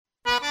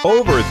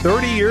Over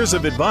 30 years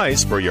of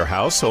advice for your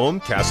house,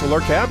 home, castle,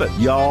 or cabin.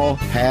 Y'all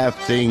have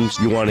things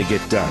you want to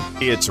get done.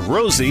 It's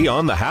Rosie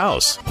on the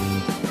House.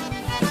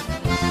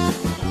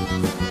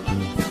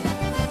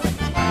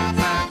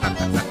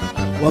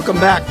 Welcome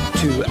back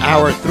to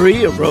Hour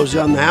 3 of Rosie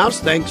on the House.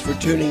 Thanks for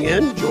tuning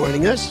in,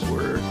 joining us.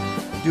 We're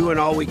doing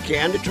all we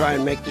can to try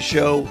and make the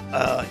show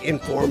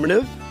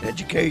informative,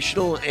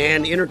 educational,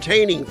 and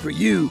entertaining for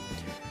you,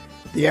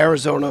 the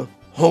Arizona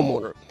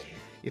homeowner.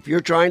 If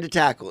you're trying to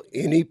tackle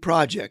any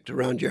project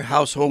around your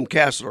house, home,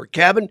 castle, or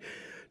cabin,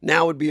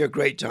 now would be a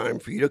great time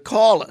for you to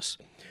call us.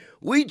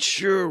 We'd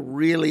sure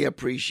really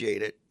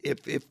appreciate it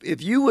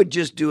if you would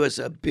just do us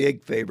a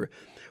big favor.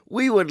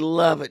 We would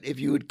love it if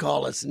you would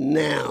call us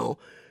now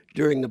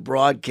during the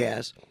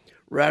broadcast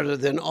rather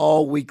than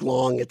all week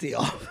long at the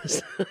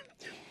office.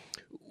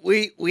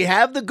 We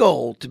have the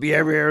goal to be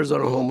every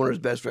Arizona homeowner's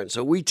best friend,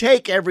 so we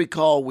take every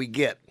call we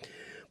get,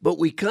 but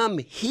we come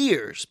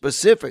here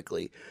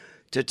specifically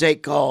to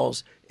take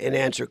calls and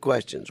answer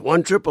questions.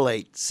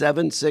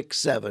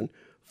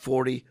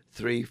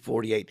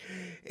 1-888-767-4348.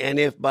 And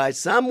if by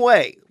some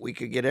way we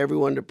could get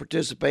everyone to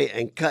participate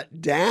and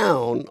cut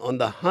down on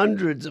the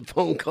hundreds of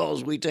phone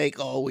calls we take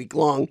all week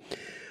long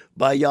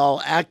by y'all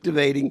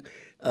activating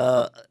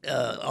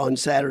on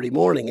Saturday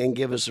morning and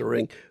give us a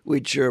ring,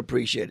 we'd sure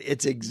appreciate it.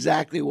 It's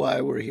exactly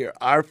why we're here.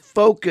 Our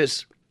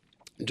focus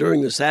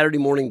during the Saturday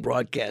morning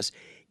broadcast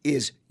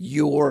is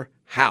your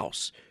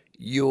house,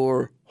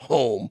 your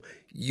home,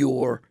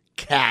 your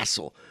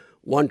castle.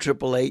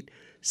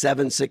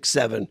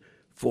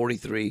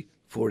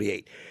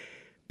 1-888-767-4348.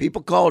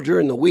 People call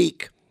during the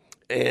week,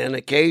 and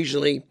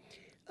occasionally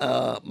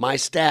my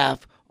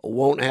staff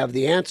won't have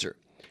the answer.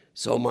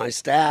 So my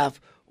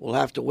staff will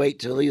have to wait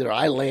till either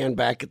I land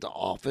back at the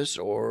office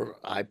or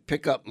I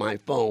pick up my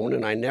phone,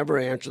 and I never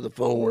answer the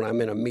phone when I'm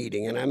in a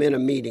meeting, and I'm in a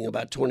meeting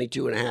about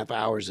 22 and a half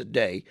hours a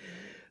day.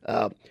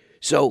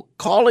 So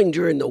calling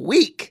during the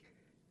week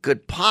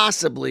could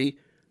possibly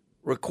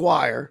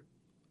require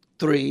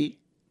 3,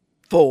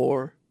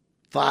 4,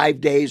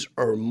 5 days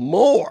or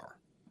more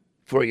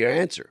for your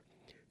answer.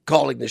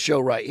 Calling the show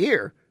right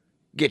here,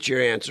 get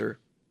your answer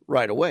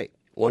right away.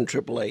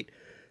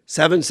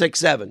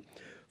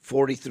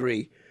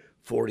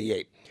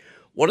 1-888-767-4348.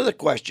 One of the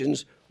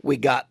questions we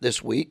got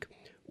this week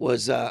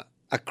was a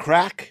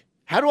crack.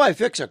 How do I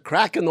fix a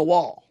crack in the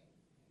wall?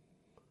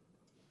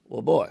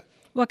 Well, boy.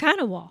 What kind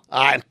of wall?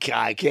 I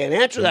can't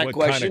answer that question.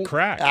 What kind of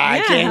crack?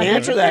 I can't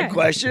answer that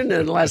question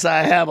unless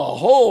I have a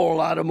whole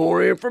lot of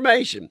more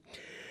information.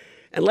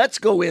 And let's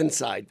go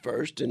inside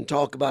first and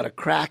talk about a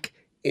crack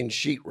in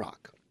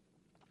sheetrock.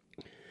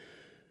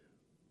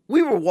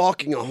 We were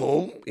walking a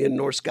home in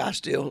North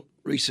Scottsdale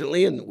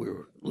recently, and we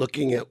were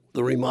looking at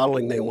the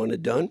remodeling they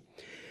wanted done.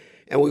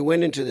 And we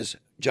went into this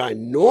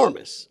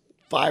ginormous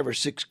 5 or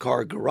 6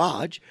 car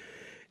garage,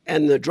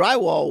 and the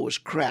drywall was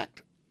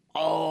cracked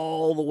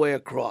all the way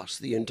across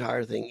the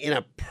entire thing in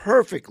a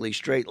perfectly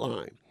straight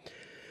line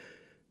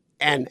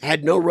and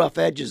had no rough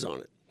edges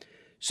on it.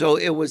 So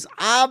it was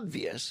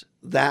obvious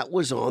that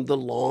was on the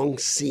long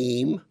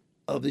seam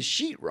of the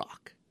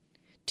sheetrock.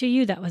 To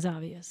you, that was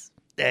obvious.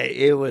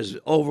 It was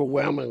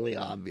overwhelmingly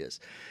obvious.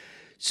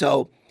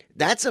 So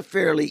that's a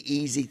fairly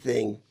easy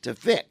thing to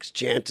fix.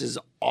 Chances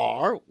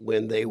are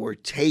when they were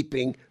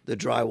taping the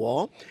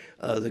drywall,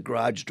 the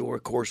garage door,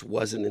 of course,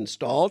 wasn't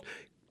installed.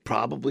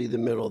 Probably the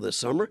middle of the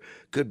summer.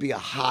 Could be a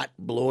hot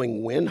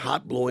blowing wind.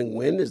 Hot blowing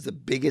wind is the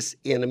biggest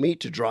enemy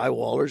to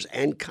drywallers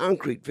and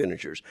concrete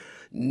finishers.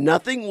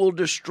 Nothing will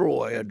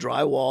destroy a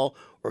drywall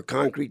or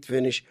concrete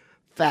finish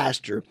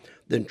faster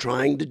than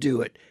trying to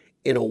do it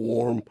in a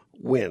warm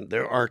wind.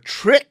 There are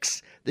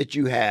tricks that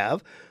you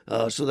have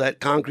so that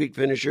concrete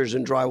finishers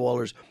and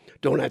drywallers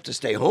don't have to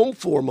stay home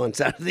 4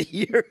 months out of the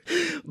year,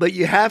 but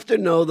you have to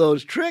know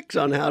those tricks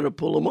on how to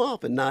pull them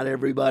off, and not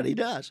everybody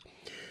does.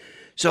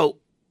 So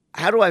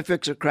how do I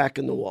fix a crack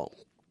in the wall?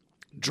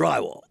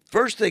 Drywall.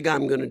 First thing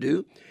I'm going to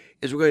do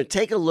is we're going to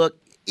take a look,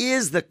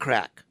 is the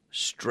crack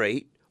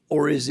straight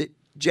or is it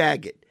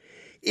jagged?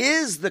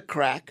 Is the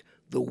crack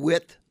the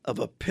width of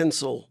a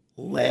pencil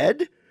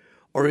lead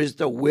or is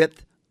the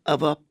width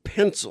of a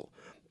pencil?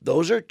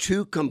 Those are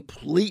two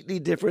completely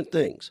different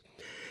things.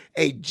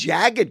 A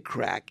jagged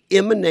crack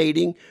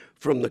emanating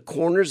from the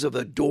corners of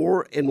a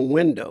door and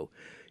window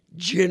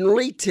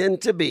generally tend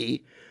to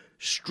be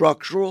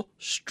structural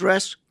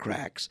stress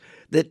cracks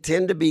that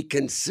tend to be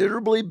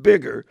considerably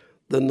bigger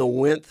than the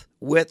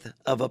width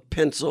of a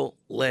pencil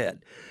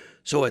lead.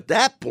 So at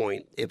that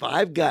point, if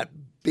I've got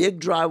big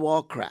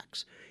drywall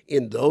cracks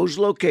in those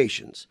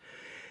locations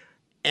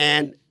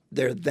and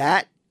they're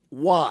that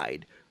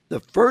wide,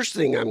 the first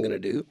thing I'm going to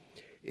do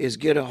is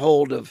get a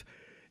hold of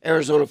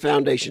Arizona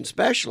Foundation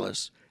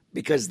specialists,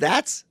 because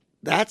that's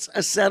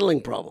a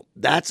settling problem.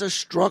 That's a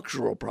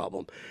structural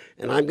problem.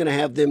 And I'm going to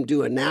have them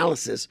do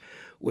analysis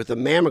with a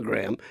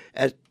mammogram.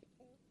 I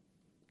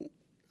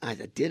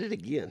did it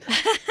again.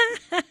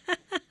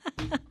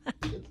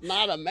 It's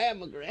not a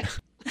mammogram.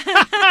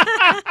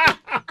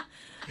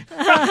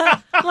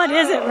 What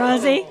is it,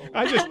 Rosie?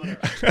 I just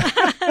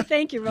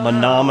Thank you, Rosie.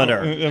 Manometer.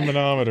 a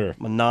manometer.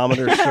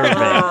 Manometer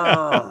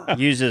survey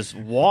uses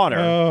water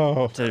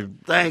Oh, to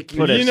Thank you.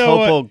 put a You know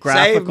what?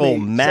 topographical Save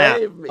me. map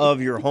Save me.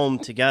 of your home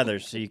together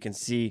so you can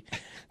see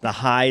the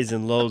highs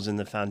and lows in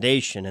the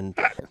foundation. And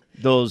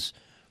those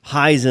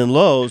highs and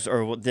lows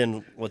are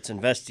then what's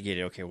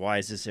investigated. Okay, why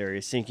is this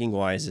area sinking?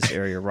 Why is this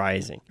area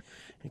rising?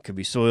 It could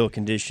be soil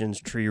conditions,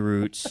 tree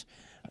roots,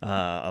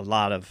 a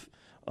lot of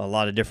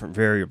different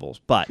variables.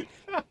 But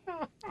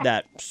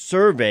that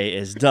survey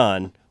is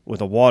done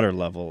with a water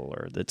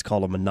leveler that's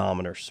called a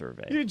manometer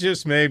survey. you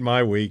just made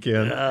my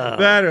weekend.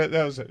 That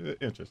was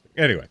interesting.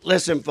 Anyway,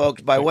 Listen,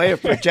 folks, by way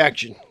of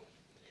protection,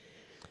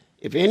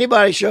 if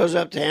anybody shows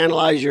up to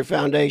analyze your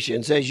foundation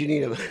and says you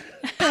need a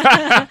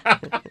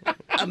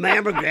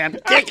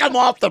mammogram, take them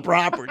off the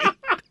property.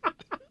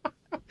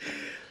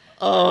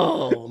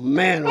 Oh,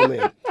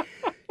 man.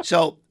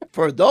 So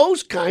for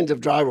those kinds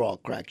of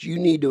drywall cracks, you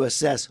need to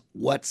assess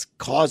what's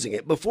causing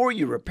it before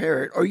you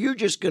repair it, or you're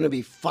just going to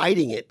be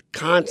fighting it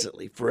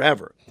constantly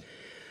forever.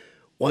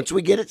 Once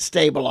we get it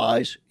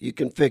stabilized, you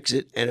can fix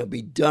it and it'll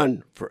be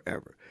done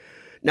forever.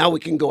 Now we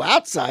can go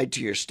outside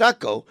to your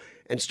stucco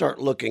and start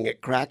looking at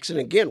cracks. And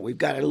again, we've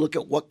got to look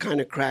at what kind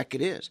of crack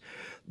it is.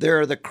 There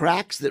are the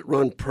cracks that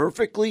run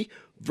perfectly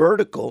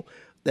vertical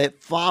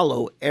that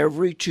follow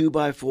every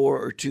 2x4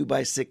 or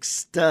 2x6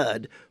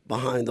 stud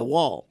behind the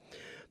wall.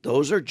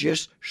 Those are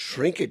just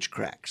shrinkage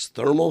cracks,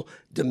 thermal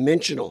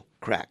dimensional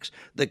cracks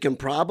that can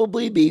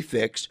probably be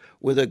fixed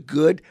with a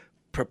good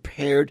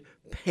prepared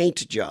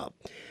paint job.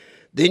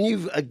 Then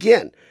you've,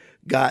 again,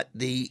 got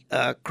the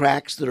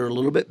cracks that are a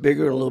little bit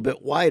bigger and a little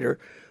bit wider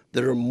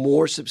that are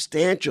more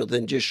substantial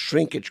than just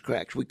shrinkage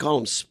cracks. We call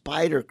them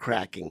spider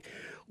cracking,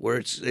 where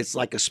it's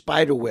like a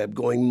spider web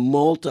going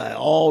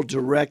all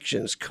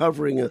directions,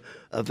 covering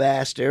a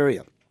vast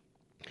area.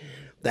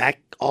 That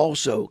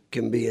also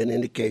can be an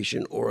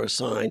indication or a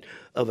sign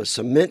of a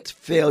cement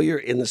failure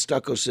in the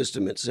stucco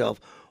system itself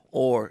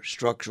or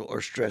structural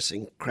or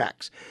stressing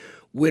cracks.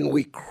 When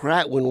we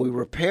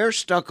repair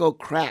stucco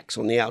cracks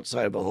on the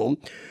outside of a home,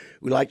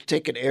 we like to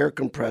take an air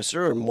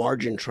compressor or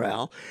margin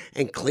trowel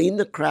and clean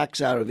the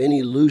cracks out of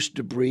any loose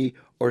debris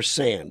or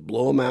sand,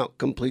 blow them out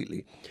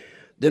completely.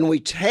 Then we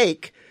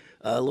take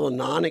a little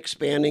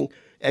non-expanding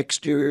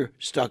exterior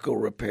stucco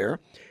repair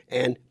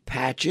and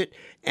patch it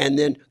and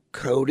then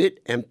coat it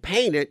and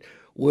paint it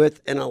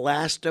with an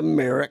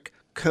elastomeric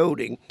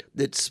coating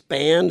that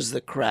spans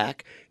the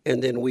crack,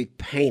 and then we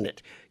paint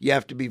it. You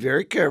have to be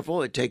very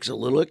careful. It takes a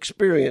little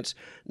experience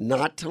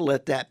not to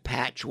let that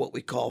patch, what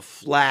we call,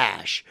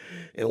 flash.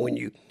 And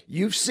when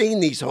you've seen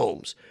these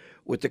homes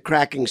with the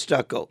cracking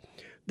stucco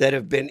that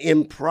have been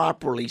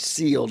improperly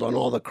sealed on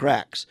all the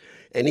cracks,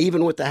 and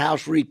even with the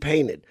house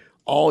repainted,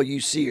 all you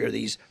see are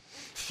these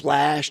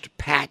flashed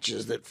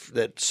patches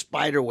that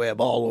spiderweb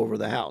all over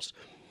the house.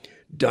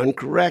 Done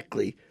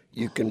correctly,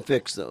 you can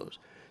fix those.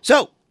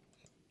 So,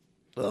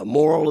 the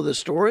moral of the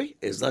story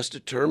is let's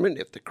determine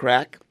if the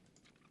crack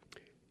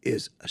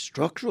is a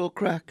structural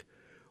crack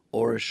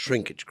or a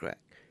shrinkage crack.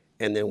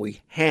 And then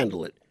we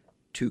handle it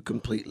two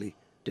completely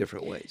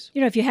different ways.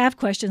 You know, if you have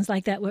questions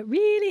like that, what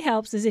really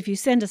helps is if you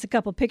send us a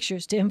couple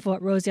pictures to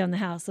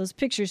info@rosieonthehouse. Those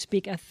pictures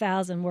speak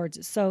 1,000 words.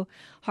 It's so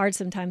hard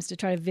sometimes to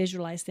try to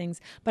visualize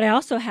things. But I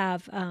also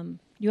have,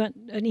 you want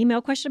an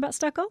email question about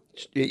stucco?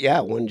 Yeah,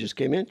 one just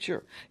came in.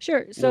 Sure.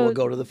 Sure. Then So we'll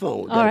go to the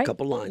phone. We've got a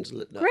couple lines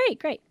lit up.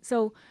 Great.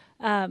 So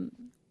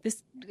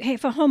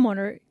if a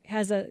homeowner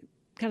has a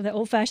kind of the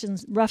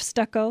old-fashioned rough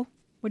stucco,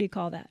 what do you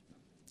call that?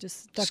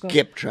 Just stucco.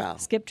 Skip trowel.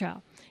 Skip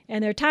trowel.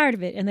 And they're tired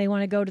of it, and they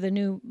want to go to the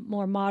new,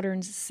 more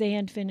modern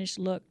sand finish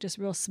look, just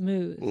real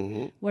smooth.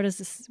 Mm-hmm. What is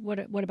this? What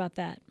about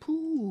that?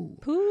 Poo.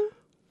 Poo?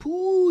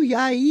 Poo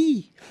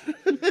yai.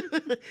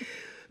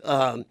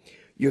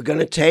 You're going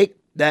to take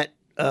that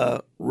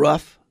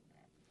rough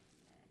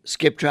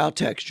skip trowel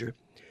texture,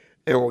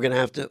 and we're going to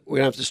have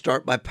to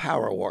start by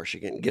power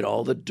washing it and get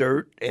all the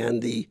dirt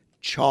and the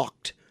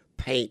chalked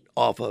paint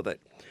off of it.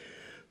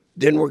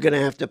 Then we're going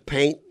to have to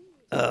paint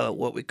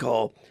what we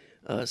call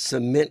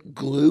cement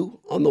glue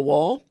on the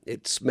wall.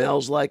 It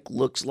smells like,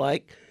 looks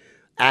like,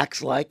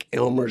 acts like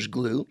Elmer's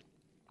glue.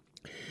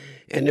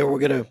 And then we're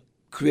going to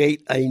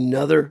create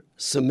another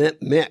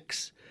cement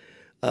mix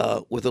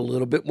with a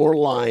little bit more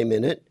lime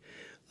in it.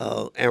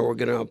 And we're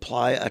going to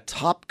apply a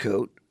top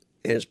coat,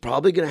 and it's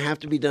probably going to have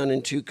to be done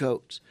in 2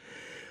 coats.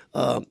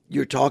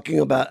 You're talking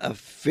about a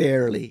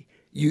fairly,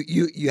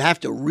 you have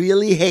to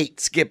really hate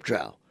skip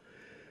trowel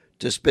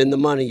to spend the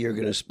money you're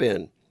going to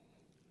spend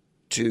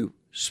to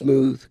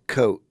smooth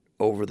coat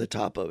over the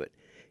top of it.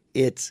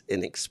 It's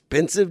an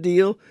expensive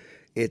deal.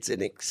 It's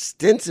an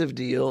extensive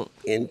deal,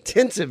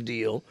 intensive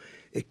deal.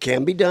 It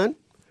can be done.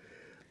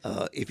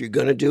 If you're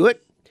going to do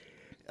it,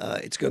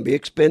 it's going to be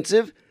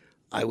expensive.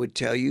 I would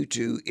tell you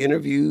to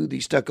interview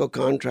the stucco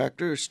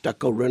contractor.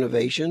 Stucco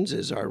Renovations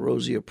is our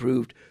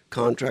Rosie-approved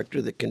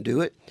contractor that can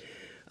do it.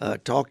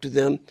 Talk to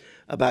them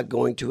about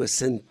going to a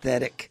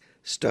synthetic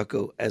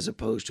stucco as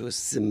opposed to a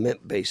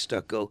cement-based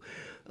stucco.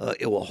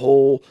 It will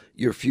hold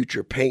your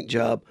future paint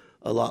job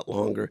a lot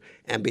longer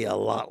and be a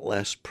lot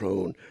less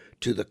prone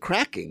to the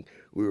cracking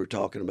we were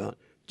talking about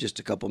just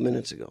a couple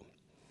minutes ago.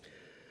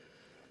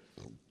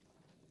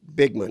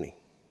 Big money.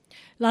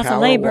 Lots Power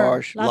of labor.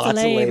 wash, lots of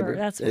labor.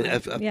 That's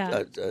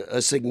why.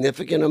 A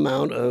significant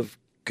amount of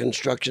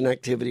construction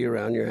activity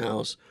around your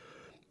house,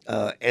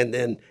 and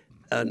then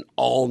an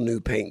all new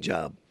paint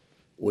job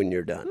when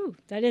you're done. Ooh,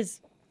 that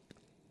is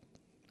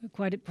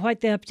quite the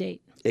update.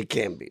 It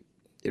can be.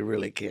 It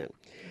really can.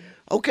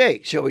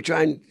 Okay, shall we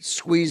try and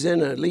squeeze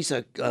in at least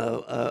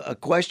a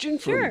question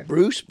from Sure.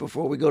 Bruce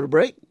before we go to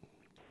break?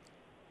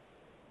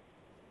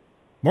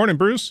 Morning,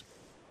 Bruce.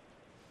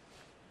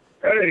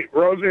 Hey,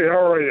 Rosie,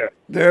 how are you?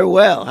 Very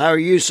well. How are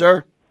you,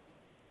 sir?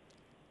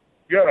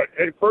 Good.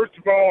 Hey, first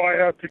of all, I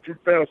have to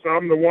confess,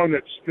 I'm the one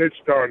that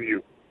snitched on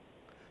you.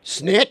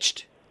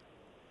 Snitched?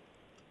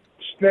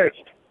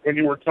 Snitched when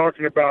you were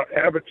talking about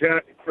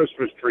habitat and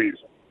Christmas trees.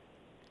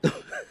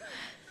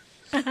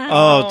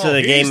 Oh, to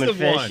the he's game the and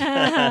fish.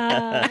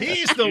 one.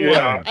 He's the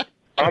Yeah,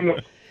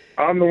 one.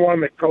 I'm the one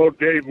that called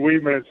Dave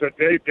Weedman and said,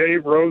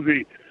 Dave,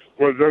 Rosie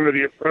was under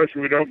the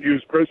impression we don't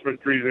use Christmas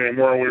trees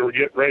anymore. We were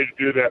getting ready to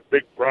do that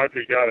big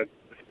project out at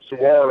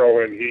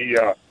Saguaro, and he,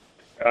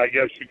 I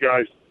guess you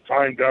guys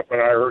timed up, and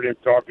I heard him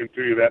talking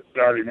to you that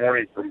Saturday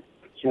morning from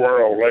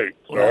Saguaro Lake.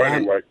 So Well,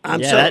 anyway,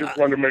 I'm Yeah, sorry. I just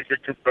wanted to make a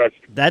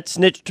confession. That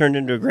snitch turned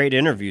into a great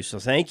interview, so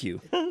thank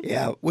you.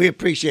 Yeah, we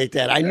appreciate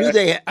that. I knew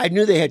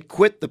they had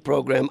quit the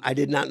program. I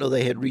did not know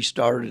they had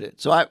restarted it.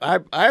 So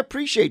I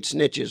appreciate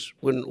snitches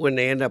when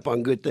they end up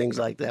on good things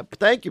like that. But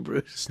thank you,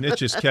 Bruce.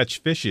 Snitches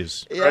catch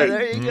fishes. Yeah,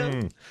 there you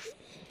go.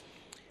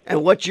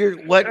 And what's your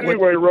what?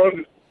 Anyway,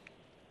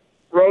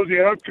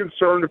 Rosie, I'm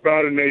concerned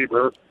about a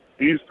neighbor.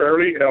 He's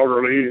fairly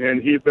elderly,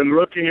 and he's been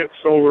looking at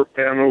solar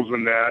panels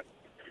and that.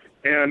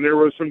 And there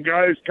were some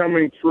guys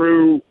coming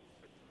through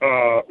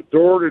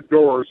door to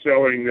door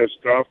selling this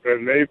stuff,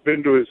 and they've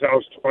been to his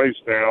house twice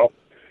now,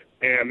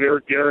 and they're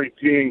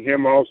guaranteeing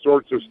him all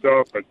sorts of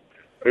stuff. And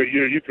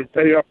you can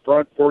pay up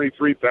front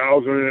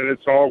 $43,000, and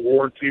it's all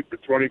warranty for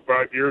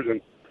 25 years.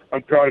 And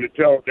I'm trying to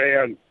tell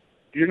Dan,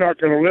 you're not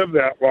going to live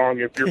that long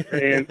if you're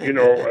paying.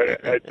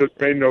 It just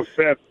made no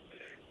sense.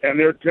 And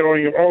they're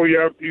telling him, oh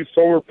yeah, these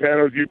solar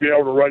panels, you'd be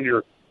able to run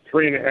your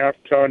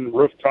 3.5-ton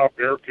rooftop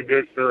air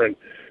conditioner, and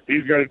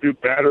he's going to do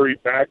battery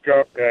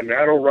backup, and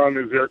that'll run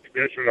his air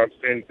conditioner. I'm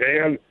saying,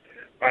 Dan,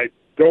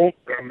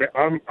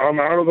 I'm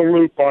out of the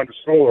loop on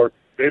solar.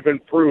 They've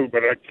improved,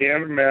 but I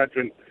can't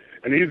imagine.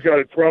 And he's got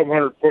a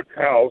 1,200-foot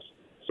house,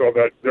 so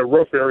that the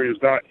roof area is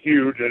not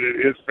huge, and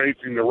it is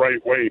facing the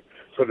right way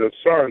for the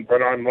sun.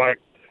 But I'm like,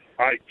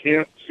 I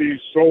can't see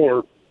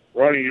solar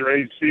running your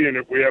AC, and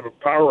if we have a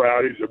power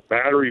outage, a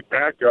battery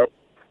backup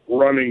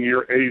running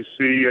your AC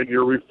and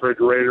your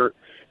refrigerator.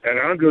 And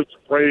I'm just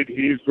afraid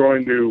he's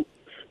going to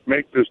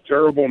make this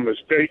terrible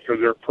mistake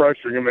because they're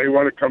pressuring him. They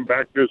want to come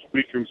back this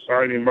week and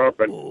sign him up.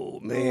 And Oh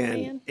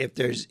man, if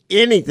there's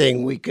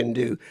anything we can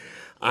do,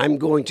 I'm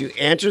going to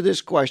answer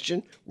this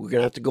question. We're going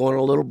to have to go on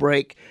a little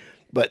break,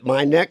 but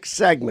my next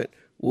segment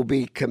will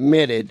be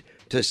committed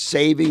to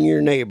saving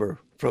your neighbor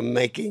from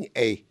making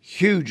a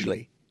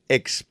hugely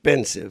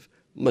expensive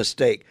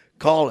mistake.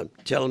 Call him,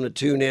 tell him to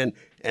tune in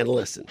and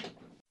listen.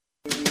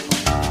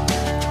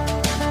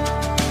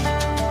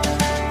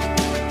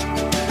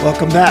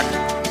 Welcome back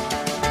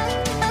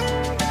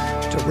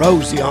to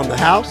Rosie on the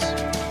House,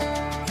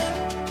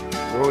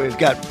 where we've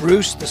got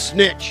Bruce the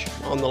Snitch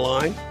on the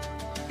line,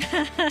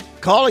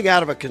 calling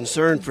out of a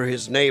concern for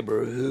his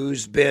neighbor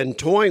who's been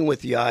toying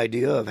with the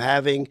idea of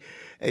having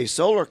a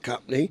solar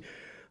company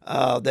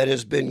that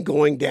has been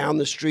going down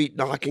the street,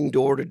 knocking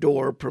door to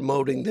door,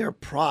 promoting their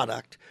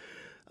product.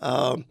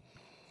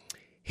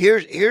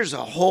 Here's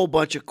a whole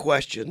bunch of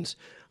questions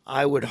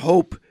I would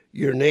hope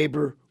your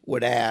neighbor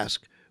would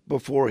ask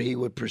before he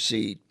would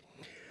proceed.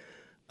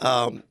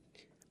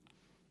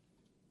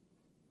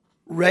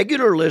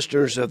 Regular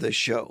listeners of the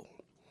show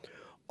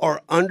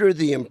are under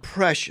the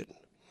impression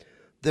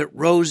that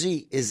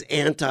Rosie is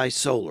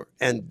anti-solar,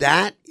 and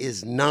that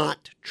is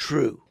not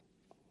true.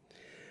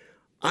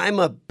 I'm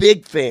a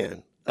big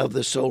fan of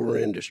the solar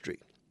industry.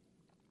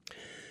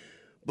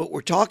 But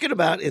we're talking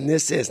about, in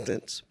this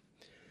instance,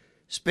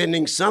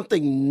 spending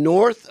something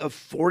north of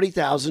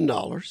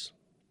 $40,000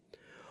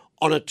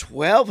 on a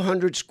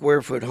 1,200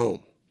 square foot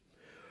home.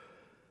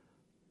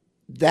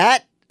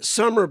 That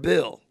summer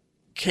bill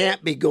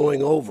can't be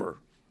going over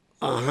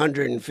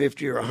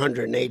 $150 or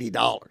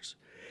 $180.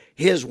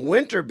 His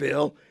winter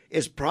bill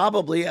is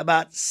probably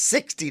about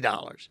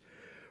 $60.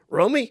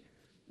 Romy,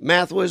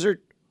 math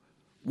wizard,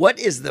 what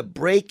is the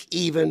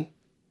break-even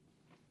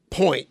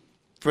point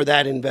for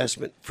that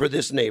investment for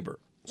this neighbor?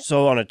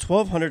 So on a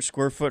 1,200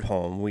 square foot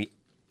home, we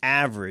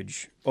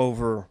average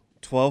over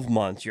 12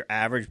 months, your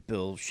average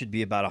bill should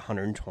be about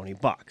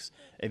 $120.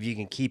 If you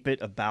can keep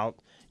it about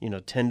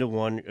 10 to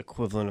 1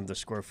 equivalent of the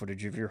square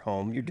footage of your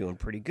home, you're doing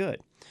pretty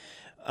good.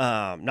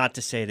 Not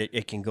to say that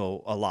it can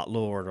go a lot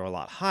lower or a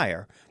lot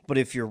higher, but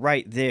if you're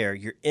right there,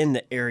 you're in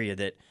the area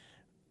that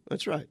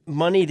That's right.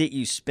 money that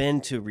you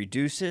spend to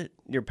reduce it,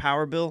 your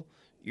power bill,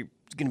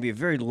 going to be a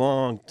very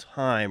long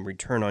time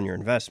return on your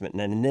investment.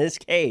 And in this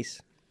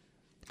case,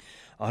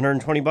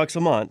 $120 a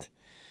month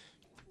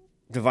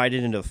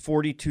divided into a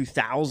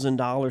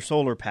 $42,000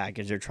 solar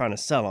package they're trying to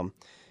sell them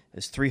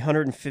is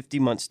 350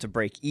 months to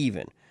break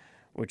even,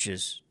 which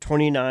is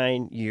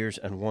 29 years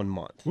and 1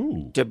 month.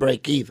 To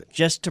break even.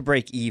 Just to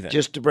break even.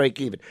 Just to break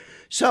even.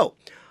 So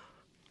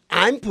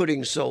I'm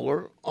putting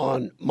solar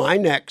on my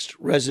next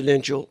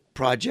residential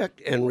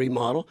project and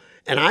remodel,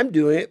 and I'm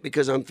doing it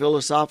because I'm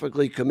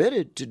philosophically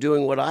committed to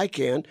doing what I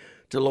can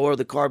to lower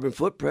the carbon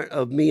footprint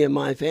of me and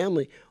my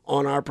family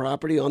on our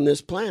property on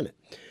this planet.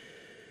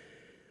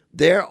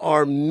 There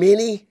are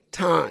many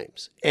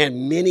times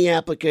and many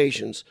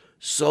applications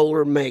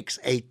solar makes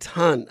a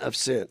ton of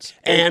sense,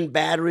 and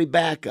battery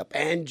backup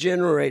and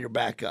generator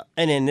backup.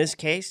 And in this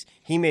case,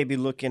 he may be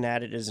looking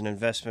at it as an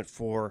investment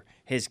for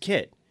his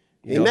kid.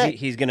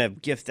 He's going to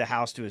gift the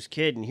house to his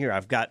kid, and here,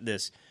 I've got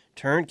this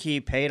turnkey,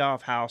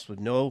 paid-off house with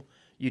no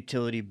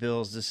utility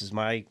bills. This is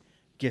my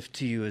gift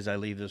to you as I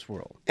leave this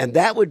world. And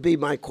that would be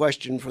my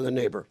question for the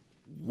neighbor.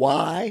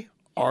 Why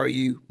are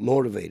you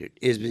motivated?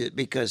 Is it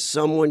because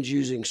someone's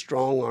using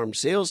strong-arm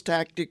sales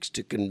tactics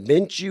to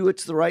convince you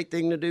it's the right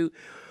thing to do?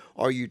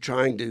 Are you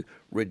trying to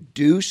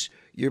reduce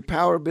your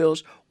power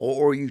bills,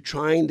 or are you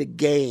trying to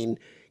gain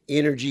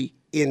energy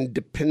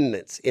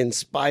independence in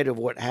spite of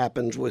what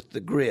happens with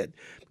the grid?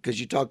 Because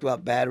you talked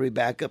about battery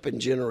backup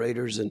and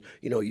generators, and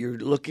you're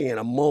looking at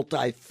a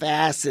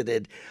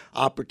multifaceted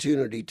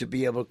opportunity to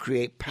be able to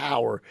create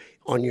power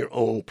on your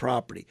own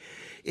property.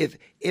 If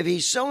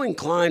he's so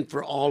inclined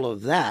for all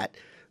of that,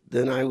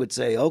 then I would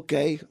say,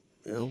 okay,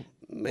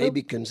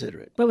 maybe consider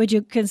it. But would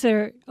you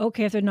consider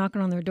okay if they're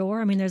knocking on their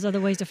door? I mean, there's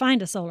other ways to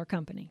find a solar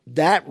company.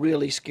 That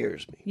really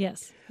scares me.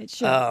 Yes, it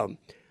should.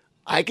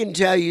 I can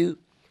tell you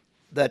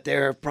that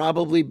there have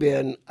probably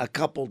been a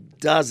couple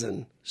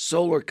dozen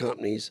solar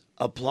companies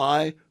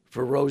apply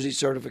for Rosie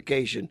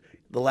certification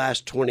the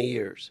last 20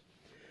 years.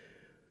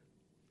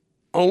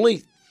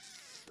 Only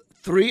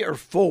 3 or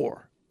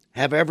 4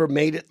 have ever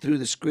made it through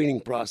the screening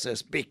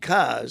process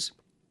because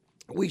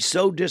we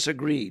so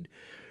disagreed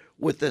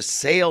with the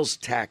sales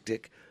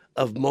tactic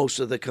of most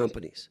of the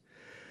companies.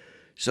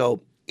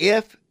 So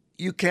if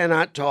you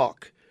cannot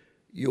talk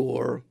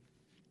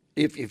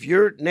if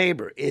your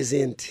neighbor is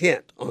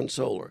intent on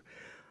solar,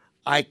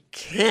 I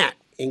can't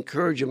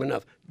encourage him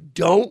enough.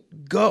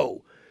 Don't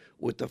go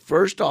with the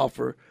first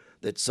offer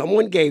that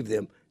someone gave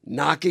them,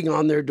 knocking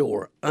on their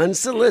door,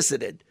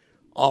 unsolicited,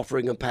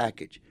 offering a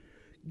package.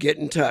 Get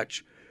in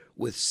touch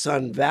with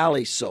Sun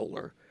Valley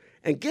Solar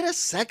and get a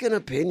second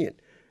opinion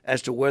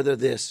as to whether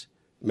this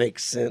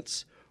makes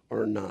sense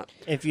or not.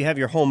 If you have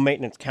your home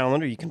maintenance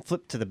calendar, you can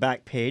flip to the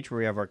back page where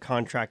we have our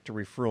contractor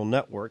referral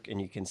network, and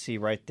you can see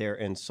right there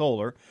in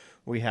solar,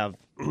 we have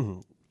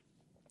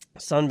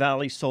Sun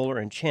Valley Solar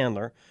in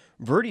Chandler,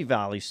 Verde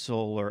Valley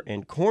Solar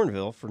in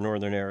Cornville for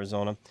northern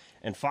Arizona,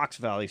 and Fox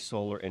Valley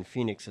Solar in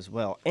Phoenix as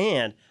well.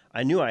 And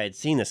I knew I had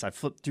seen this. I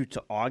flipped through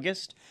to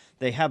August.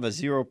 They have a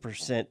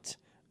 0%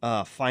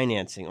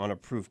 financing on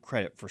approved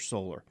credit for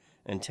solar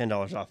and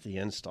 $10 off the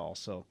install.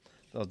 So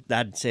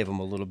that'd save them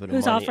a little bit of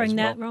money. Who's offering as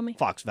well. that, Romy?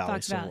 Fox Valley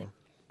Solar. Valley.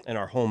 And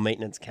our home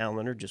maintenance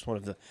calendar, just one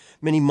of the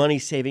many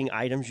money-saving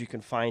items you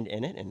can find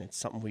in it, and it's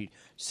something we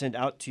send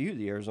out to you,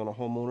 the Arizona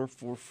homeowner,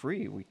 for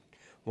free.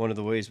 One of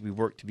the ways we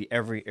work to be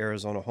every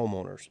Arizona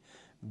homeowner's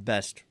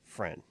best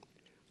friend.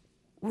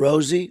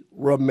 Rosie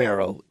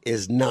Romero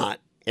is not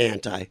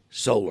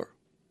anti-solar.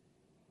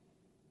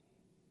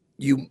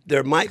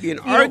 There might be an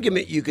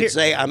argument you could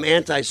say I'm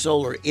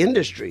anti-solar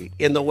industry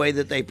in the way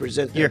that they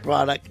present their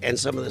product and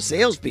some of the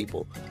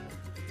salespeople,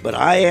 but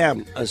I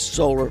am a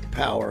solar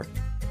power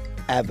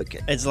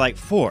advocate. It's like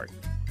Ford.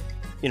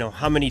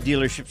 How many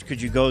dealerships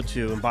could you go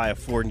to and buy a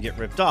Ford and get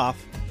ripped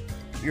off?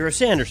 You're a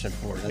Sanderson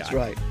Ford guy. That's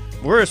right.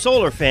 We're a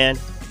solar fan.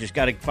 You just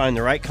got to find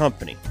the right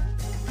company.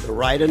 The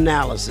right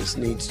analysis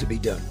needs to be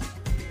done.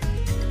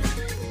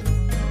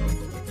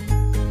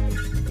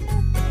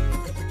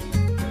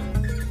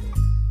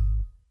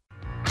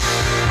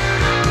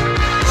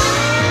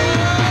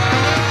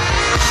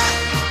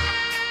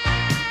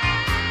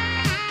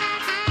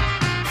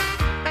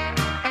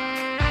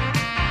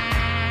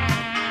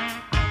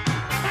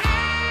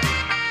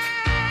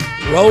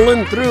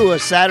 Rolling through a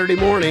Saturday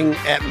morning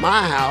at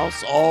my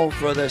house, all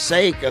for the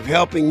sake of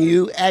helping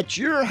you at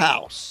your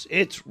house.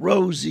 It's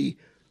Rosie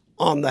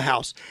on the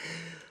house.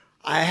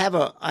 I have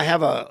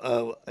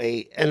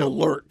an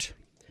alert.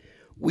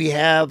 We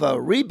have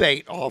a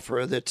rebate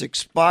offer that's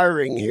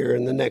expiring here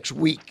in the next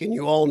week, and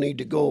you all need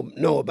to go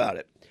know about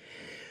it.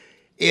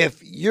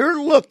 If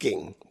you're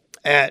looking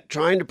at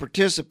trying to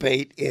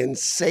participate in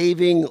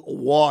saving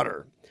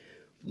water,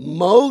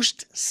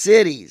 most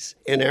cities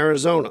in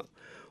Arizona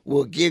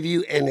will give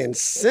you an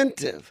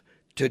incentive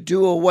to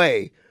do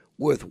away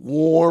with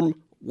warm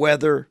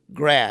weather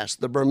grass,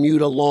 the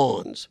Bermuda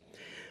lawns.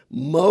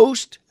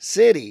 Most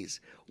cities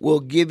will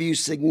give you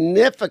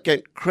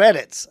significant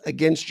credits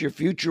against your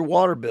future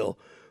water bill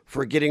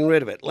for getting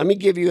rid of it. Let me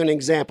give you an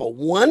example.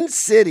 One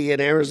city in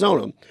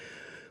Arizona,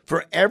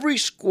 For every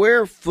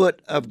square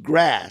foot of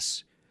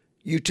grass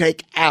you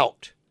take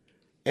out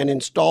and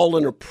install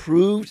an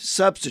approved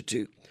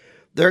substitute,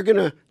 they're going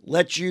to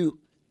let you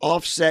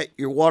offset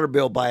your water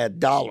bill by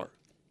 $1,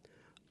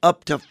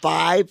 up to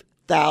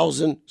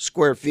 5,000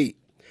 square feet.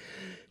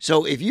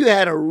 So if you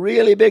had a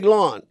really big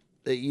lawn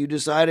that you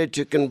decided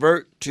to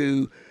convert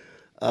to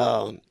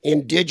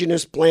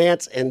indigenous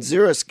plants and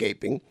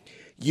xeriscaping,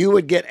 you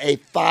would get a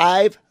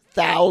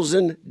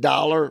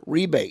 $5,000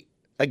 rebate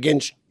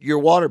against your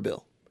water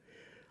bill.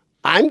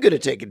 I'm going to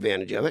take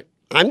advantage of it.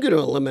 I'm going to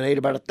eliminate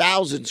about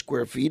 1,000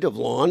 square feet of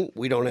lawn.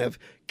 We don't have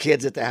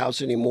kids at the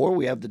house anymore.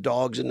 We have the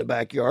dogs in the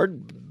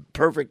backyard.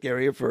 Perfect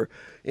area for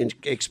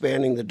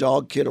expanding the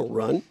dog kennel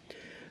run.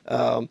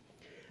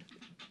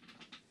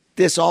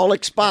 This all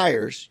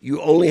expires.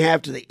 You only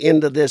have to the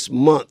end of this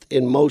month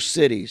in most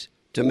cities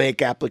to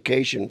make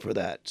application for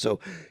that. So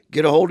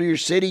get a hold of your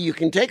city. You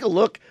can take a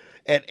look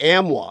at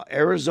AMWA,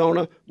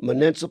 Arizona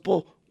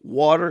Municipal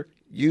Water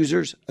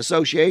Users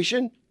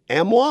Association,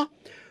 AMWA.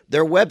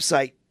 Their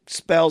website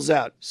spells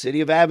out City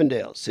of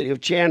Avondale, City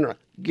of Chandler,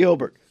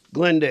 Gilbert,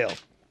 Glendale,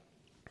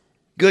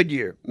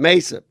 Goodyear,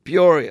 Mesa,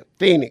 Peoria,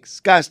 Phoenix,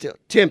 Scottsdale,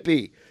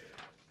 Tempe.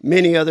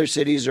 Many other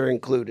cities are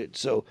included.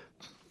 So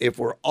if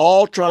we're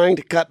all trying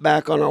to cut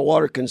back on our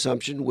water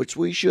consumption, which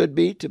we should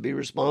be to be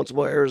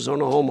responsible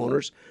Arizona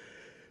homeowners,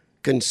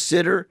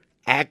 consider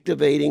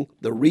activating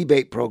the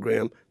rebate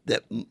program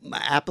that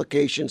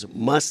applications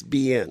must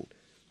be in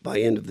by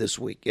end of this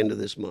week, end of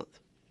this month.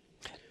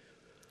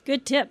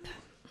 Good tip.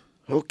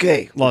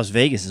 Okay. Las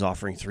Vegas is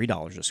offering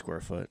 $3 a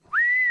square foot.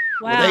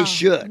 Wow. Well, they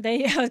should.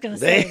 I was going to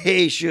say.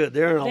 They should.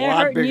 They're in a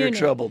lot hurting bigger you now.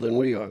 trouble than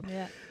we are.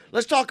 Yeah.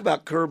 Let's talk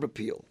about curb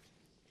appeal.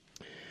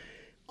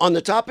 On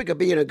the topic of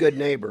being a good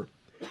neighbor,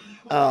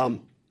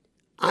 I'm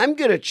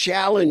going to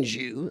challenge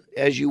you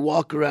as you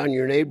walk around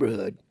your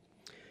neighborhood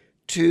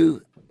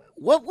to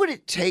what would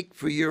it take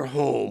for your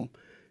home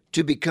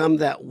to become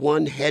that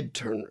one head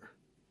turner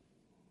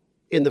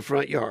in the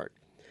front yard?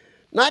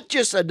 Not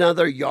just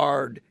another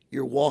yard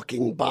you're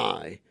walking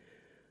by,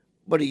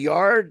 but a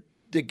yard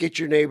that gets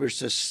your neighbors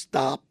to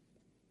stop,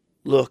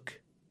 look,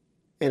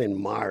 and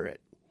admire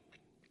it.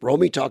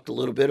 Romy talked a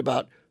little bit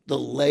about the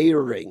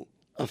layering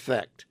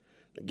effect,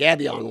 the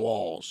gabion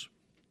walls,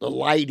 the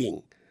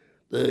lighting,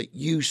 the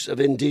use of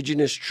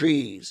indigenous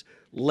trees,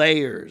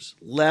 layers,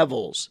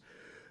 levels.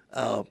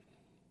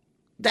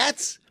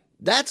 That's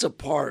a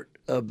part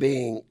of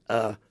being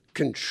a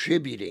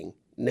contributing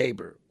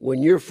neighbor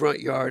when your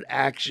front yard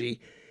actually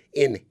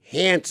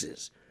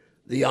enhances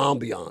the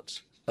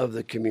ambiance of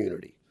the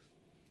community.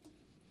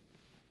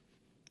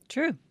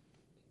 True.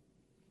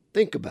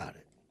 Think about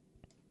it.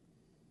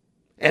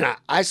 And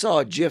I saw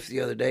a GIF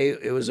the other day.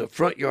 It was a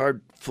front yard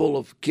full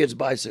of kids'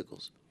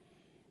 bicycles.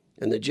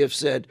 And the GIF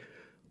said,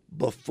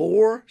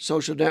 before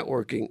social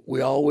networking, we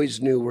always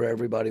knew where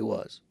everybody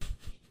was.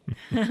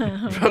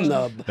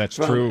 That's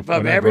true.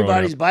 From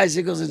everybody's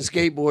bicycles and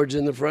skateboards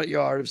in the front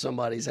yard of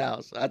somebody's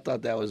house. I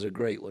thought that was a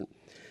great one.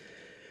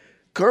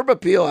 Curb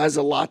appeal has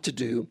a lot to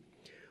do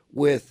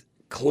with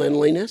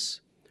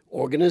cleanliness,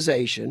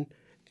 organization,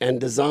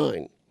 and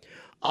design.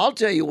 I'll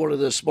tell you, one of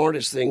the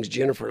smartest things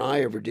Jennifer and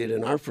I ever did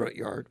in our front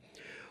yard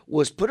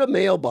was put a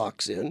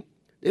mailbox in.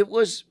 It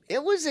was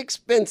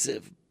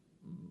expensive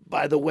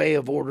by the way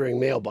of ordering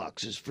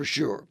mailboxes, for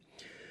sure.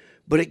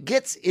 But it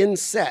gets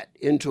inset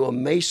into a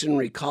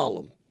masonry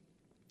column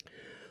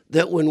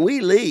that when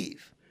we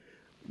leave,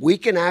 we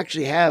can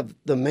actually have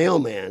the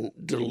mailman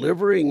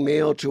delivering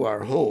mail to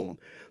our home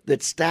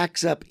that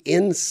stacks up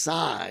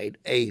inside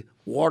a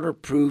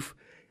waterproof,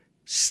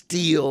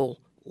 steel,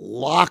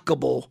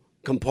 lockable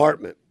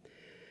compartment.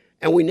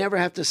 And we never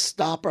have to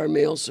stop our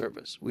mail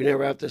service. We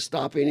never have to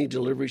stop any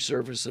delivery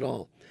service at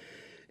all.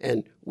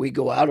 And we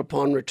go out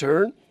upon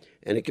return,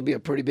 and it can be a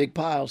pretty big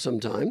pile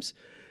sometimes.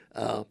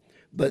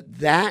 But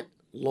that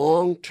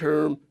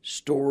long-term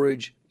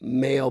storage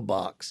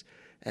mailbox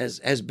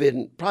has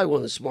been probably one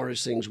of the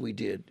smartest things we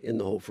did in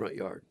the whole front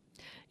yard.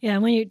 Yeah,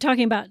 when you're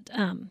talking about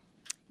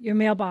your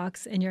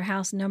mailbox and your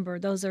house number,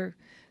 those are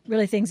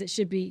really things that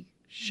should be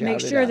make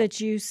Shouted sure out.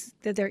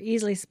 that they're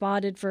easily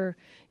spotted for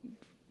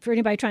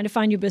anybody trying to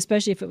find you, but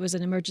especially if it was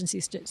an emergency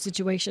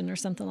situation or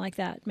something like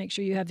that. Make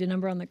sure you have your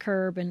number on the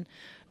curb and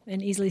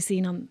easily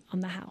seen on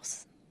the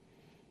house.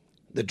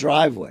 The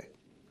driveway.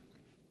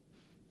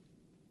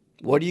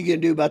 What are you going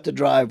to do about the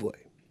driveway?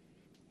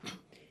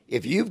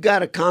 If you've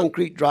got a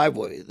concrete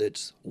driveway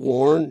that's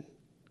worn,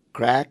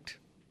 cracked,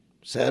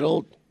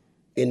 settled,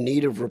 in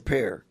need of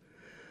repair,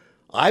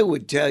 I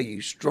would tell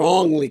you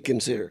strongly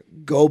consider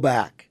go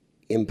back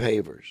in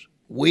pavers.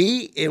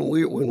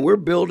 When we're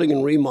building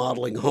and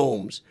remodeling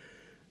homes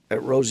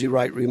at Rosie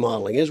Wright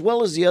Remodeling, as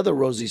well as the other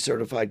Rosie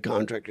certified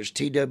contractors,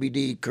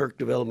 TWD, Kirk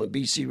Development,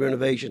 BC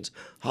Renovations,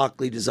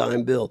 Hockley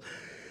Design Build,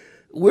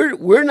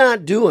 we're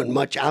not doing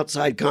much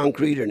outside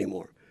concrete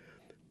anymore.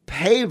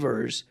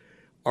 Pavers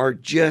are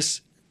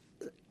just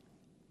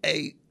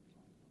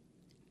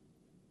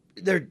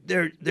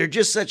they're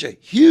just such a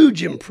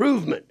huge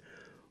improvement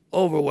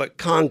over what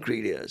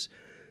concrete is.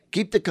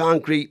 Keep the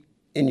concrete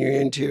in your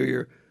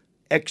interior.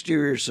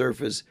 exterior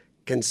surface,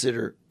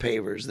 consider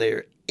pavers. They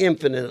are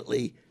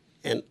infinitely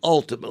and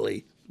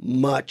ultimately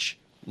much,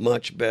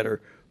 much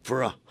better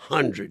for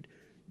 100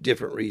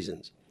 different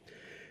reasons.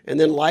 And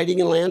then lighting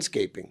and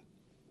landscaping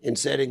in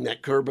setting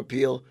that curb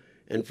appeal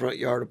and front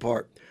yard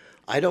apart.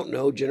 I don't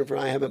know, Jennifer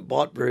and I haven't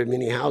bought very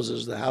many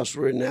houses. The house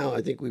we're in now,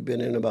 I think we've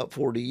been in about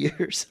 40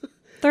 years.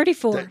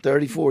 34.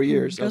 34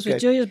 years. Goes Okay.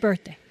 with Julia's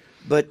birthday.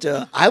 But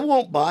I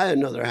won't buy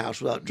another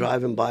house without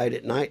driving by it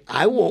at night.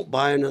 I won't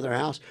buy another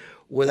house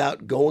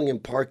without going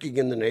and parking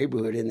in the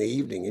neighborhood in the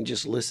evening and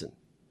just listen.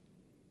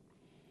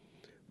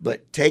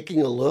 But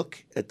taking a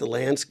look at the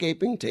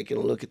landscaping, taking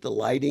a look at the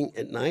lighting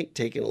at night,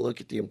 taking a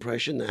look at the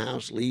impression the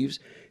house leaves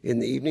in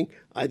the evening,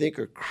 I think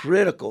are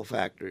critical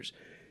factors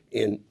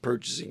in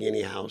purchasing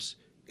any house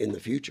in the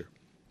future.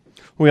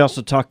 We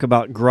also talk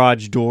about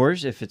garage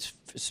doors.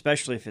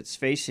 Especially if it's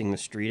facing the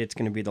street, it's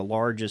going to be the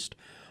largest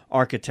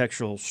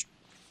architectural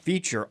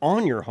feature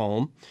on your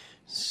home.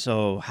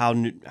 So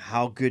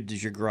how good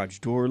does your garage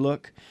door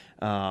look?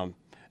 And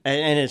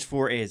as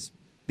for as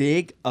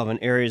big of an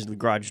area as the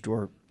garage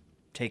door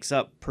takes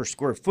up per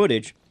square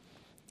footage,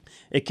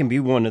 it can be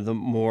one of the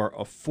more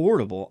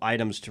affordable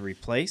items to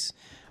replace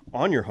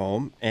on your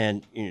home.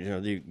 And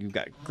you've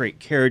got great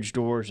carriage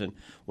doors, and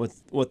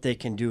with what they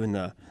can do in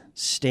the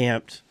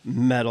stamped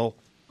metal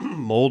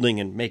molding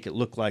and make it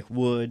look like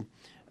wood,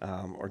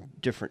 or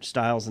different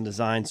styles and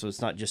designs, so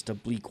it's not just a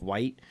bleak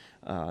white.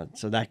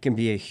 So that can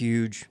be a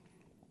huge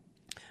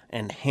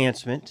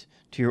enhancement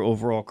to your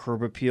overall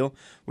curb appeal.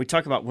 We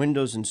talk about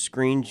windows and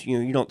screens.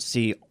 You don't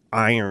see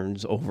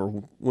irons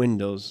over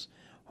windows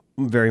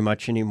very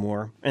much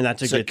anymore, and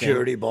that's a good thing.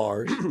 Security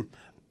bars.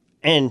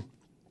 And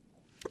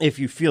if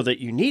you feel that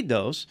you need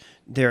those,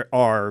 there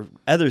are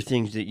other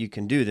things that you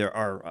can do. There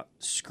are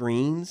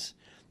screens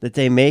that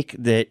they make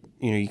that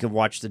you can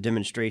watch the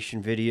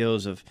demonstration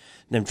videos of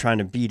them trying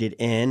to beat it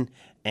in,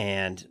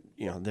 and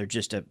they're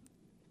just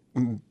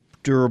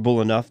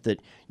durable enough that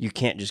you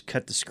can't just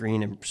cut the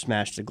screen and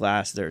smash the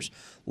glass. There's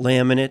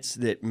laminates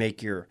that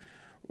make your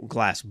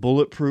glass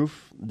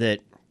bulletproof that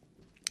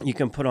you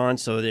can put on,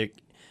 so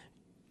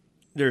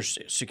there's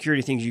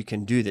security things you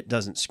can do that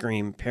doesn't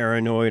scream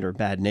paranoid or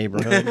bad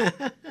neighborhood.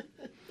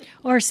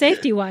 Or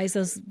safety-wise,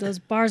 those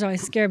bars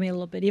always scare me a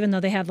little bit, even though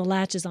they have the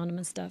latches on them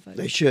and stuff.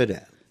 They should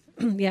have.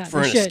 Yeah, For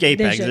they an should. escape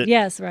They exit. should.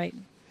 Yes, right.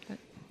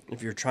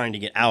 If you're trying to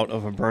get out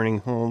of a burning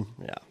home,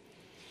 yeah.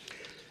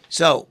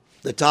 So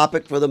the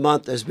topic for the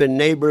month has been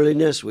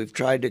neighborliness. We've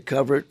tried to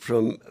cover it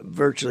from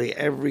virtually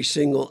every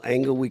single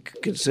angle we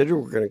could consider.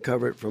 We're going to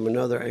cover it from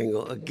another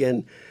angle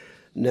again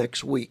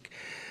next week.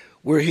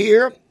 We're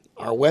here.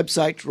 Our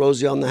website's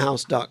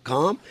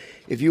rosieonthehouse.com.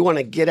 If you want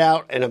to get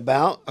out and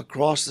about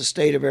across the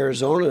state of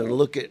Arizona and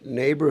look at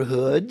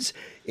neighborhoods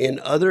in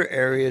other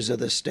areas of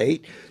the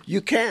state, you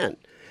can.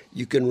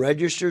 You can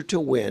register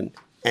to win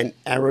an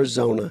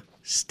Arizona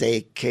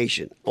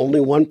staycation. Only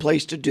one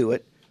place to do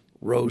it,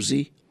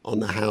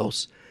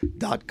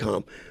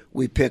 rosieonthehouse.com.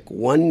 We pick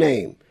one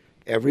name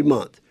every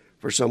month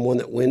for someone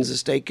that wins a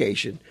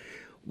staycation.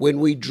 When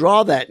we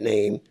draw that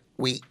name,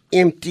 we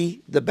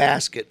empty the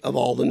basket of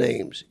all the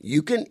names.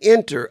 You can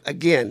enter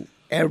again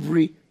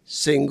every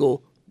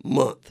single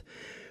month.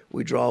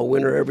 We draw a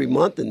winner every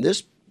month, and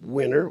this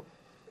winner,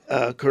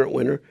 current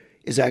winner,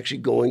 is actually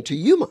going to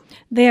Yuma.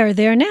 They are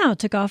there now.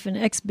 Took off an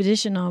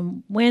expedition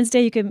on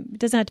Wednesday. It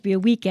doesn't have to be a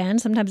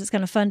weekend. Sometimes it's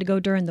kind of fun to go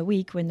during the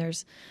week when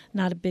there's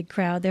not a big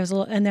crowd.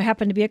 And there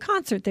happened to be a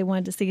concert they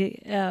wanted to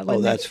see.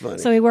 That's funny.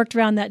 So he worked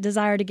around that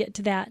desire to get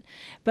to that.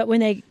 But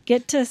when they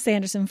get to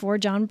Sanderson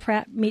Ford, John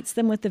Pratt meets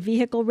them with the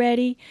vehicle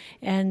ready,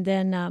 and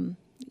then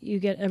you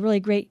get a really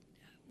great.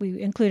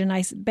 We include a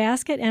nice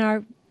basket, and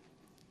our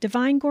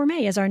Divine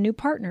Gourmet is our new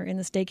partner in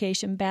the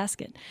Staycation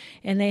Basket,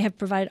 and they have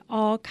provided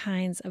all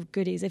kinds of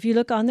goodies. If you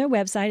look on their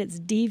website,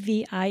 it's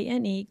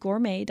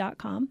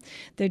dvinegourmet.com.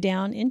 They're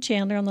down in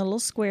Chandler on the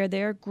little square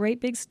there. Great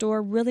big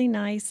store, really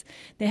nice.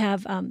 They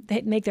have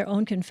they make their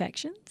own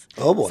confections.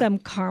 Oh, boy. Some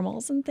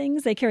caramels and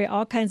things. They carry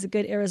all kinds of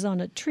good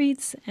Arizona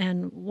treats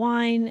and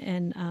wine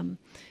and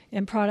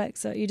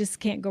products, so you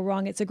just can't go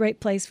wrong. It's a great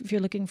place if you're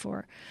looking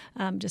for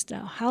just a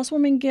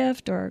housewarming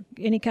gift or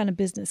any kind of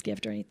business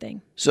gift or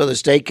anything. So the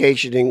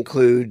staycation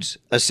includes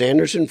a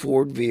Sanderson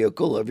Ford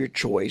vehicle of your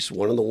choice,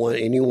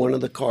 any one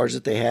of the cars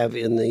that they have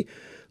in the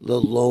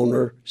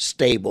loaner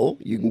stable.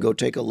 You can go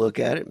take a look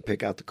at it and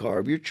pick out the car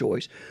of your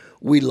choice.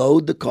 We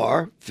load the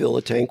car, fill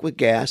a tank with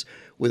gas,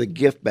 with a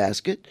gift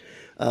basket.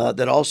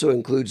 That also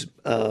includes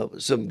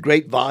some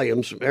great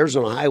volumes from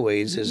Arizona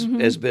Highways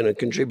has been a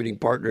contributing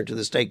partner to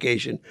the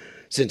staycation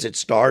since it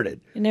started.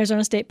 And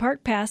Arizona State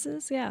Park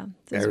passes, yeah.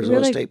 So it's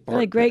Arizona State Park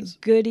really great pass.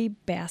 goodie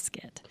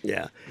basket.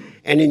 Yeah.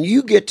 And then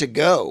you get to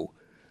go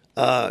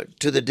to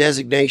the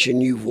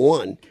designation you've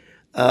won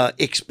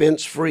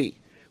expense-free.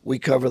 We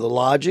cover the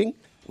lodging,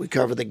 we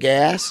cover the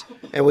gas,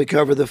 and we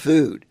cover the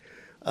food.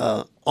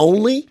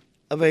 Only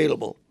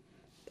available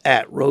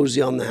at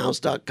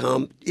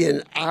rosieonthehouse.com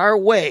in our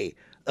way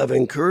of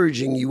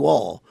encouraging you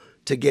all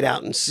to get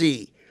out and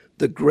see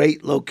the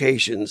great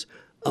locations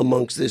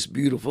amongst this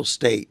beautiful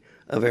state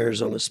of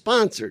Arizona,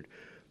 sponsored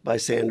by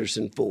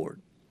Sanderson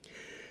Ford.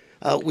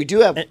 We do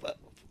have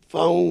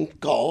phone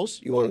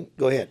calls. You want to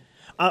go ahead?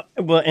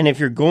 Well, and if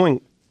you're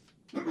going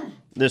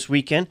this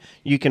weekend,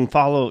 you can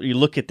you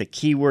look at the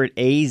keyword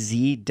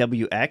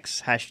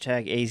AZWX,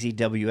 hashtag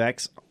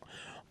AZWX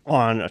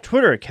on a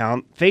Twitter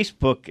account.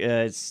 Facebook,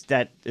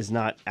 that is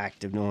not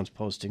active. No one's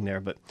posting there,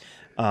 but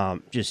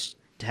just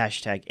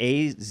hashtag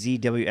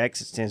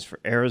AZWX. It stands for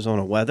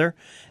Arizona Weather.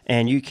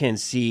 And you can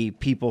see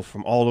people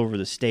from all over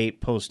the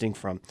state posting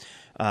from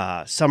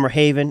Summer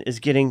Haven is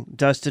getting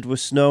dusted with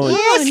snow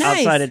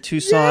outside of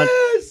Tucson.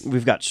 Yes!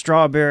 We've got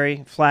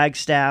Strawberry,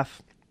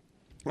 Flagstaff.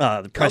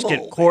 The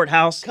Prescott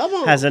Courthouse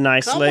has a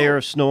nice layer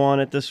of snow on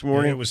it this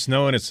morning. And it was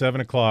snowing at 7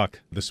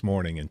 o'clock this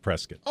morning in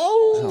Prescott.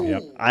 Oh!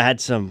 Yep. I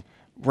had some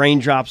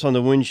raindrops on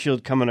the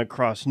windshield coming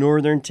across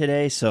northern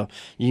today, so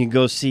you can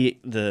go see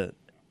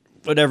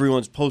what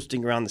everyone's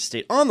posting around the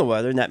state on the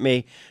weather, and that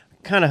may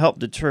kind of help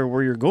deter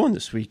where you're going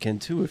this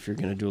weekend, too, if you're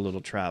going to do a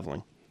little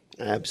traveling.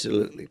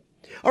 Absolutely.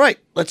 All right,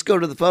 let's go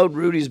to the phone.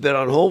 Rudy's been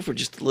on hold for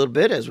just a little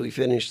bit as we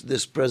finish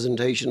this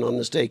presentation on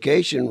the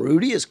staycation.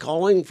 Rudy is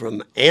calling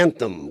from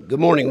Anthem. Good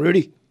morning,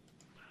 Rudy.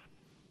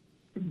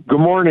 Good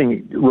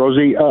morning,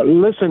 Rosie.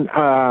 Listen,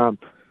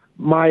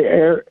 my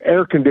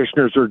air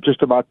conditioners are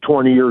just about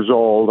 20 years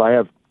old. I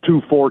have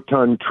 2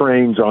 4-ton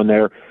trains on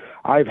there.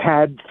 I've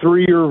had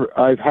three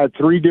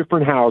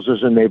different houses,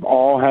 and they've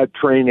all had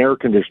train air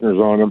conditioners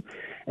on them,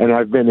 and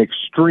I've been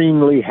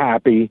extremely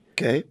happy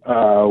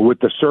with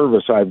the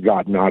service I've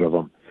gotten out of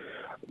them.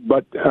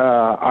 But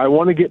I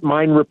want to get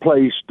mine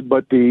replaced.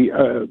 But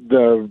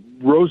the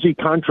Rosie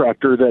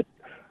contractor that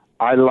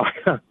I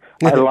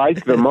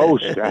like the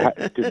most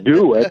to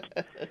do it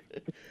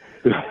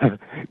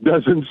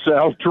doesn't